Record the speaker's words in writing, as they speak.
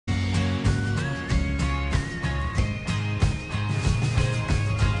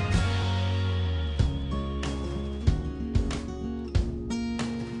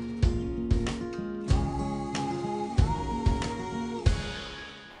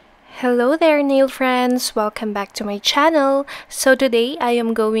Hello there, nail friends! Welcome back to my channel. So today I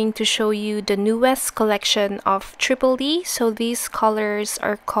am going to show you the newest collection of Triple D. So these colors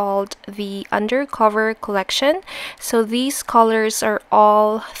are called the Undercover collection. So these colors are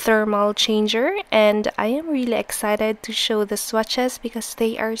all thermal changer, and I am really excited to show the swatches because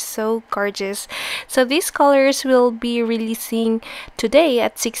they are so gorgeous. So these colors will be releasing today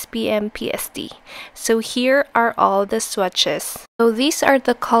at 6 p.m. PST. So here are all the swatches. So these are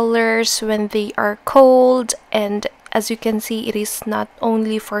the colors when they are cold, and as you can see, it is not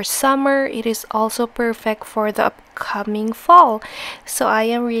only for summer, it is also perfect for the upcoming fall. So I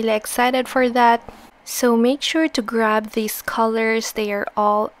am really excited for that. So make sure to grab these colors, they are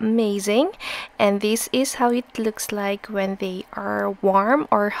all amazing, and this is how it looks like when they are warm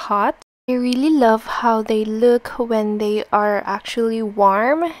or hot. I really love how they look when they are actually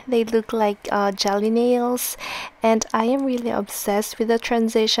warm. They look like jelly nails, and I am really obsessed with the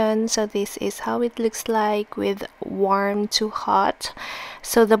transition. So this is how it looks like with warm to hot.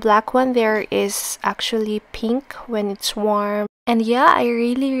 So the black one there is actually pink when it's warm. And yeah, I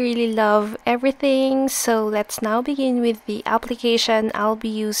really love everything. So let's now begin with the application. I'll be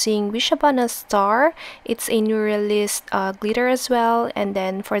using Wish Upon a Star. It's a new released glitter as well. And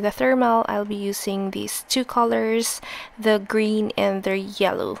then for the thermal, I'll be using these two colors, the green and the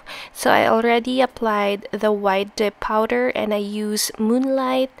yellow. So I already applied the white dip powder and I use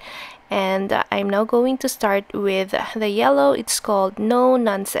Moonlight. And I'm now going to start with the yellow. It's called No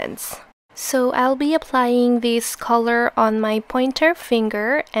Nonsense. So I'll be applying this color on my pointer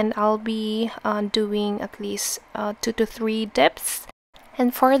finger, and I'll be doing at least 2 to 3 dips.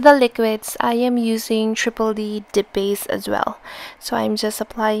 And for the liquids, I am using Triple D dip base as well. So I'm just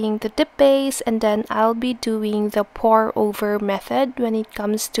applying the dip base, and then I'll be doing the pour over method when it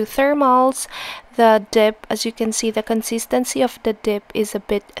comes to thermals. The dip, as you can see, the consistency of the dip is a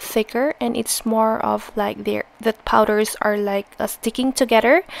bit thicker, and it's more of like the powders are like sticking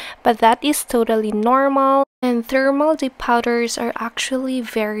together, but that is totally normal. And thermal dip powders are actually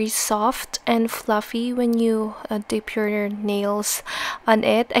very soft and fluffy when you dip your nails on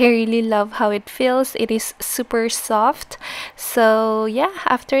it. I really love how it feels. It is super soft. So yeah,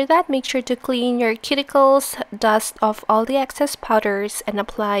 after that, make sure to clean your cuticles, dust off all the excess powders, and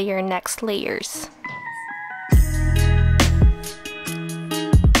apply your next layers.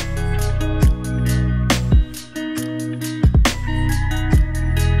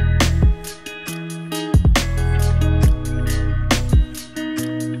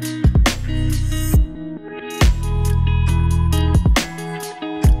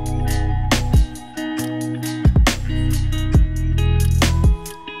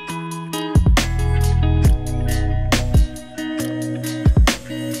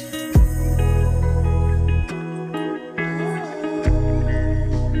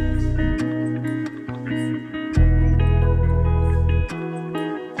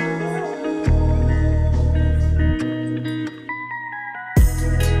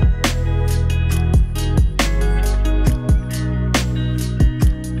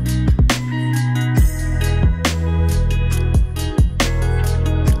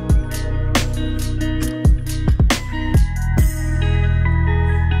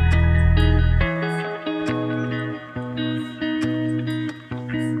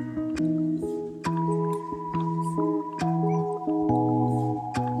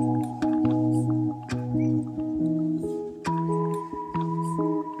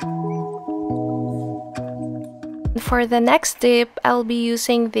 For the next dip, I'll be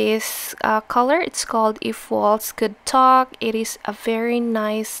using this color. It's called If Walls Could Talk. It is a very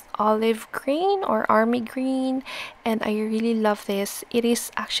nice olive green or army green, and I really love this. It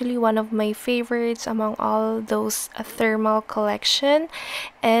is actually one of my favorites among all those thermal collection,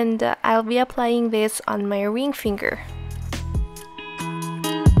 and I'll be applying this on my ring finger.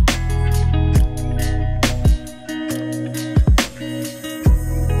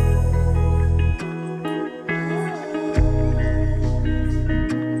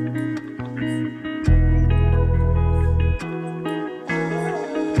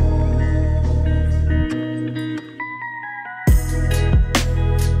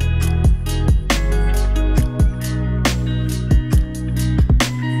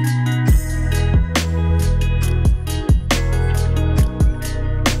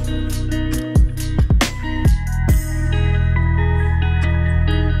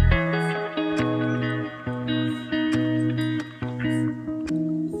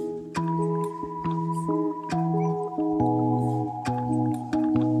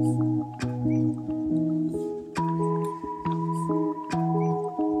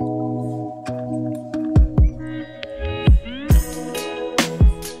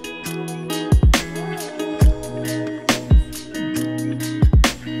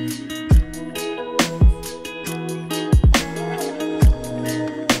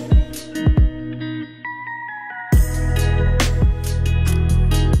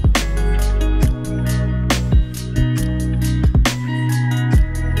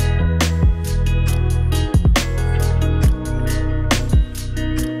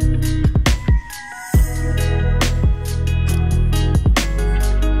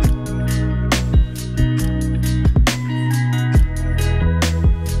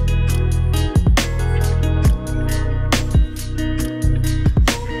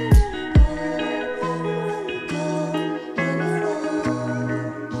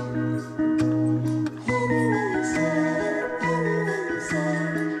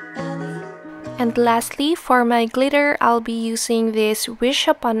 And lastly, for my glitter, I'll be using this Wish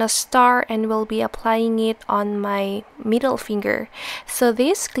Upon a Star and will be applying it on my middle finger. So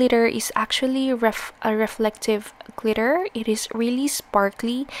this glitter is actually a reflective glitter. It is really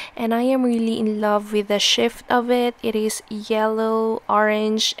sparkly and I am really in love with the shift of it. It is yellow,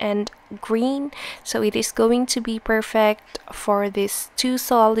 orange, and green, so it is going to be perfect for these two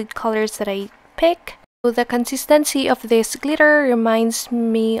solid colors that I pick. So the consistency of this glitter reminds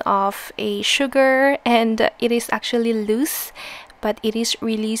me of a sugar, and it is actually loose, but it is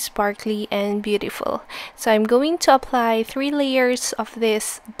really sparkly and beautiful. So I'm going to apply 3 layers of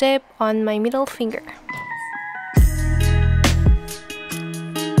this dip on my middle finger.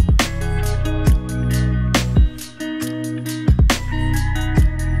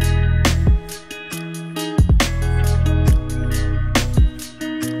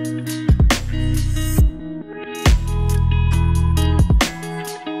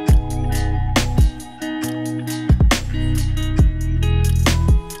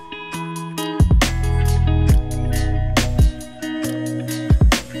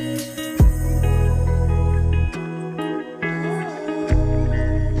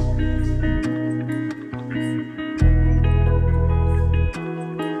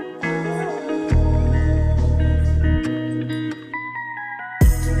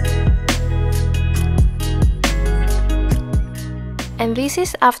 And this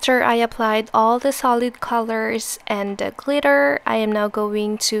is after I applied all the solid colors and the glitter. I am now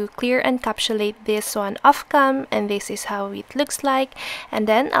going to clear encapsulate this one off cam, and this is how it looks like. And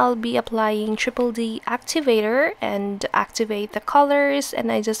then I'll be applying Triple D Activator and activate the colors,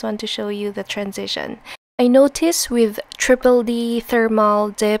 and I just want to show you the transition. I notice with Triple D thermal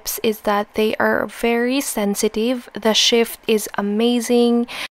dips is that they are very sensitive. The shift is amazing.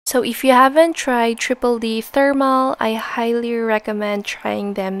 So if you haven't tried Triple D Thermal, I highly recommend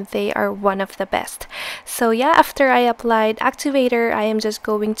trying them. They are one of the best. So yeah, after I applied Activator, I am just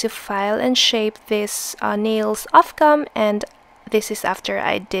going to file and shape this nails off cam, and this is after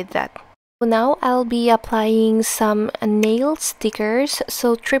I did that. Now I'll be applying some nail stickers.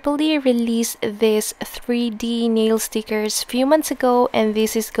 So Triple D released this 3D nail stickers a few months ago, and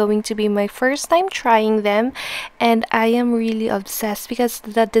this is going to be my first time trying them, and I am really obsessed because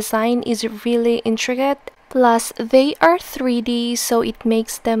the design is really intricate. Plus they are 3D, so it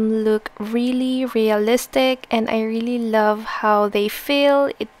makes them look really realistic, and I really love how they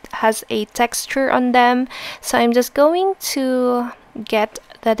feel. It has a texture on them. So I'm just going to get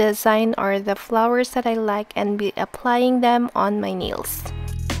the design or the flowers that I like and be applying them on my nails.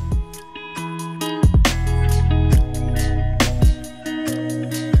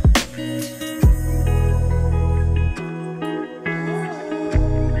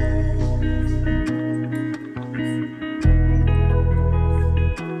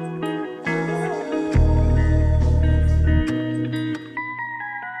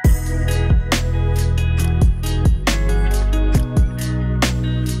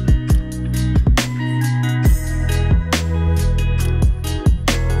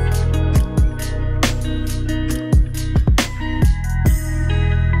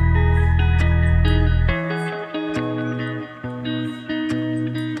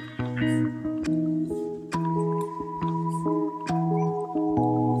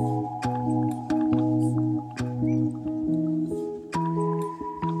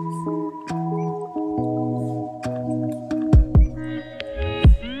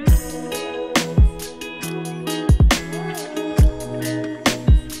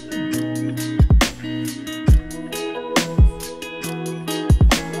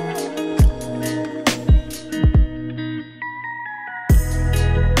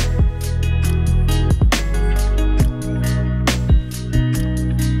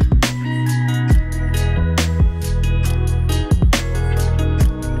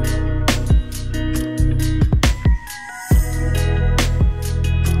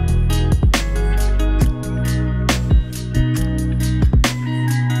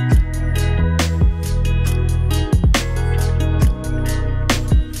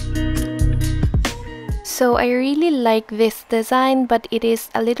 So I really like this design, but it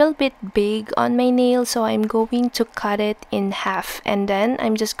is a little bit big on my nail, so I'm going to cut it in half, and then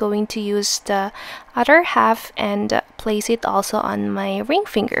I'm just going to use the other half and place it also on my ring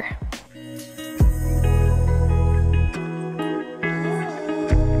finger.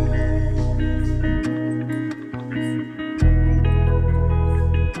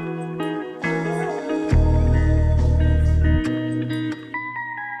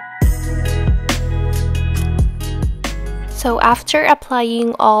 So after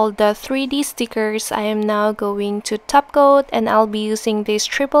applying all the 3D stickers, I am now going to top coat, and I'll be using this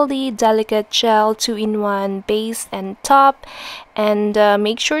Triple D Delicate Gel 2-in-1 base and top. And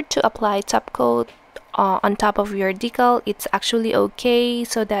make sure to apply top coat on top of your decal. It's actually okay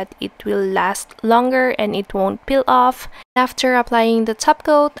so that it will last longer and it won't peel off. After applying the top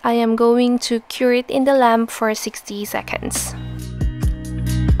coat, I am going to cure it in the lamp for 60 seconds.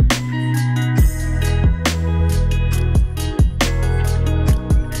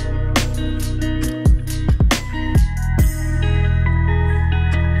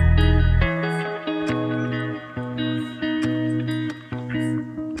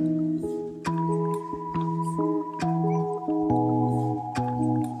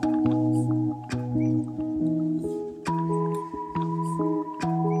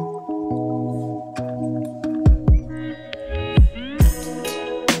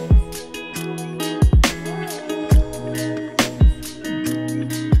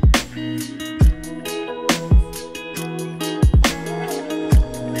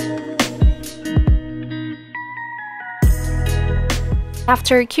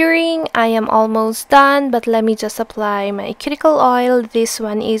 After curing, I am almost done, but let me just apply my cuticle oil. This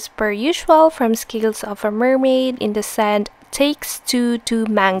one is per usual from Scales of a Mermaid in the scent Takes Two to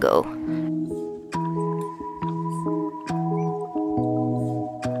Mango.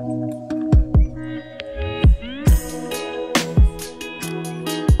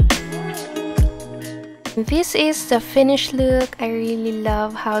 This is the finished look. I really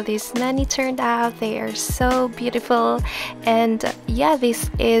love how this nanny turned out. They are so beautiful, and yeah, this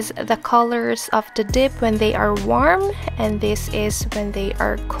is the colors of the dip when they are warm, and this is when they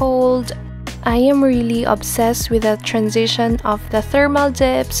are cold. I am really obsessed with the transition of the thermal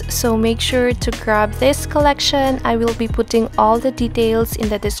dips, so make sure to grab this collection. I will be putting all the details in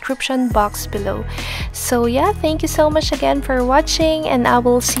the description box below. So yeah, thank you so much again for watching, and I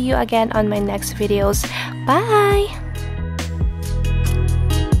will see you again on my next videos. Bye!